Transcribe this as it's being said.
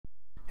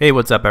Hey,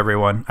 what's up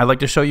everyone? I'd like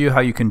to show you how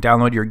you can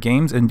download your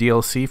games and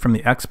DLC from the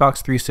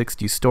Xbox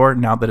 360 store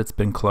now that it's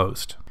been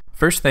closed.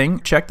 First thing,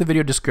 check the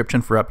video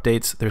description for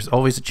updates. There's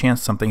always a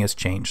chance something has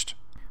changed.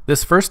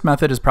 This first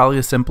method is probably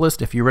the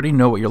simplest if you already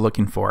know what you're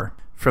looking for.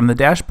 From the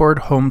dashboard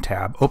Home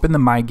tab, open the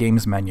My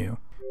Games menu.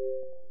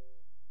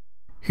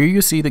 Here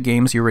you see the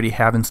games you already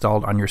have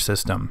installed on your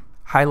system.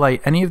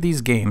 Highlight any of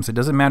these games, it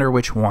doesn't matter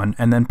which one,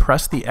 and then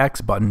press the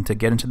X button to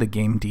get into the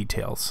game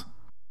details.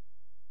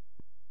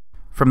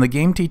 From the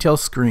game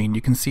details screen,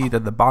 you can see that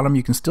at the bottom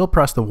you can still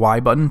press the Y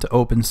button to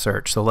open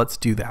search, so let's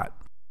do that.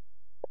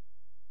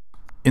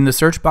 In the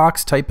search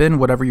box, type in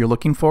whatever you're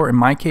looking for. In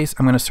my case,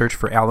 I'm going to search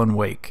for Alan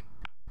Wake.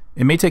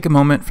 It may take a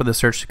moment for the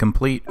search to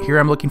complete. Here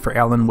I'm looking for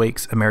Alan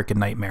Wake's American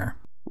Nightmare.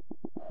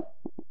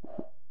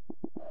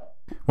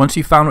 Once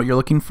you've found what you're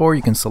looking for,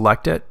 you can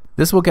select it.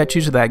 This will get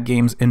you to that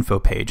game's info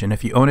page, and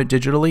if you own it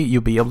digitally,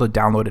 you'll be able to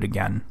download it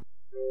again.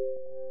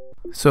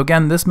 So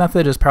again, this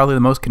method is probably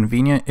the most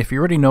convenient if you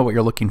already know what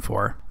you're looking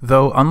for.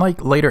 Though,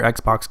 unlike later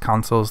Xbox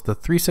consoles, the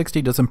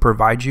 360 doesn't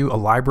provide you a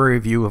library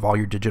view of all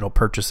your digital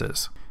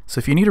purchases. So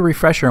if you need a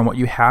refresher on what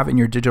you have in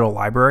your digital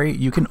library,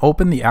 you can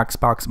open the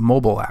Xbox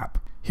mobile app.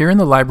 Here in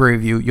the library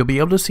view, you'll be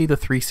able to see the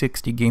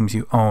 360 games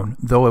you own,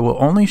 though it will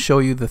only show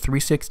you the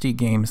 360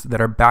 games that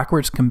are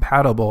backwards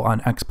compatible on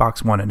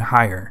Xbox One and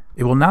higher.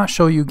 It will not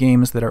show you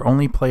games that are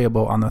only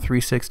playable on the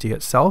 360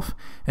 itself,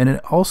 and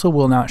it also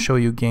will not show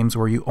you games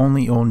where you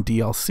only own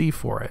DLC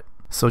for it.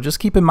 So just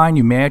keep in mind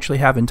you may actually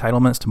have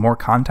entitlements to more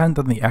content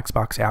than the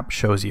Xbox app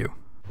shows you.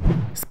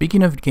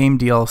 Speaking of game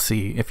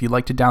DLC, if you'd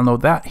like to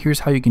download that,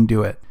 here's how you can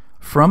do it.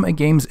 From a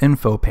game's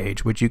info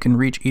page, which you can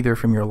reach either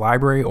from your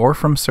library or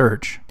from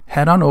search,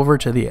 head on over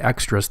to the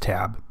Extras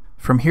tab.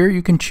 From here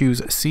you can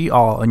choose See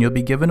All and you'll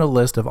be given a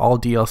list of all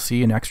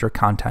DLC and extra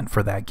content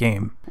for that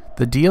game.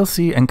 The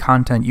DLC and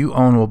content you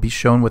own will be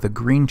shown with a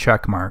green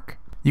check mark.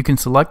 You can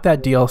select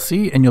that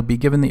DLC and you'll be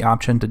given the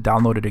option to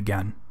download it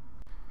again.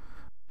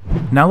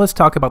 Now let's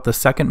talk about the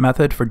second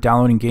method for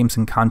downloading games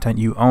and content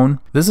you own.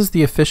 This is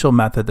the official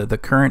method that the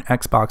current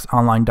Xbox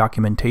Online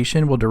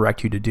documentation will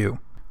direct you to do.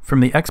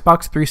 From the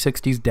Xbox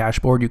 360's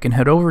dashboard, you can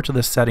head over to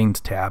the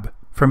Settings tab.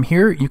 From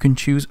here, you can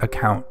choose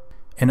Account,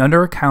 and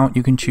under Account,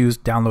 you can choose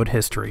Download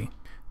History.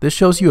 This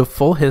shows you a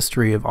full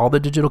history of all the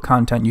digital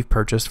content you've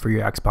purchased for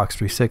your Xbox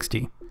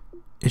 360.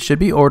 It should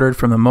be ordered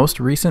from the most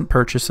recent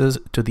purchases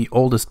to the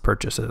oldest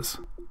purchases.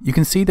 You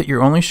can see that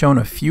you're only shown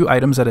a few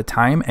items at a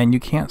time, and you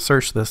can't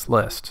search this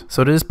list,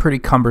 so it is pretty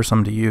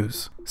cumbersome to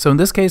use. So in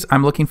this case,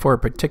 I'm looking for a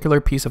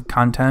particular piece of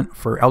content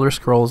for Elder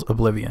Scrolls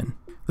Oblivion.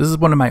 This is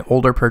one of my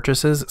older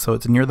purchases, so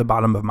it's near the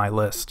bottom of my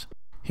list.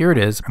 Here it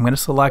is, I'm going to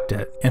select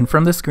it, and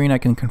from this screen I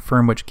can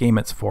confirm which game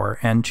it's for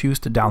and choose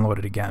to download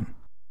it again.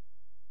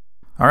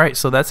 Alright,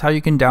 so that's how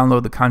you can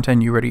download the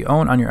content you already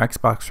own on your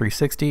Xbox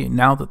 360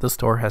 now that the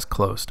store has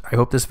closed. I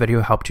hope this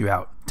video helped you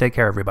out. Take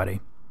care everybody.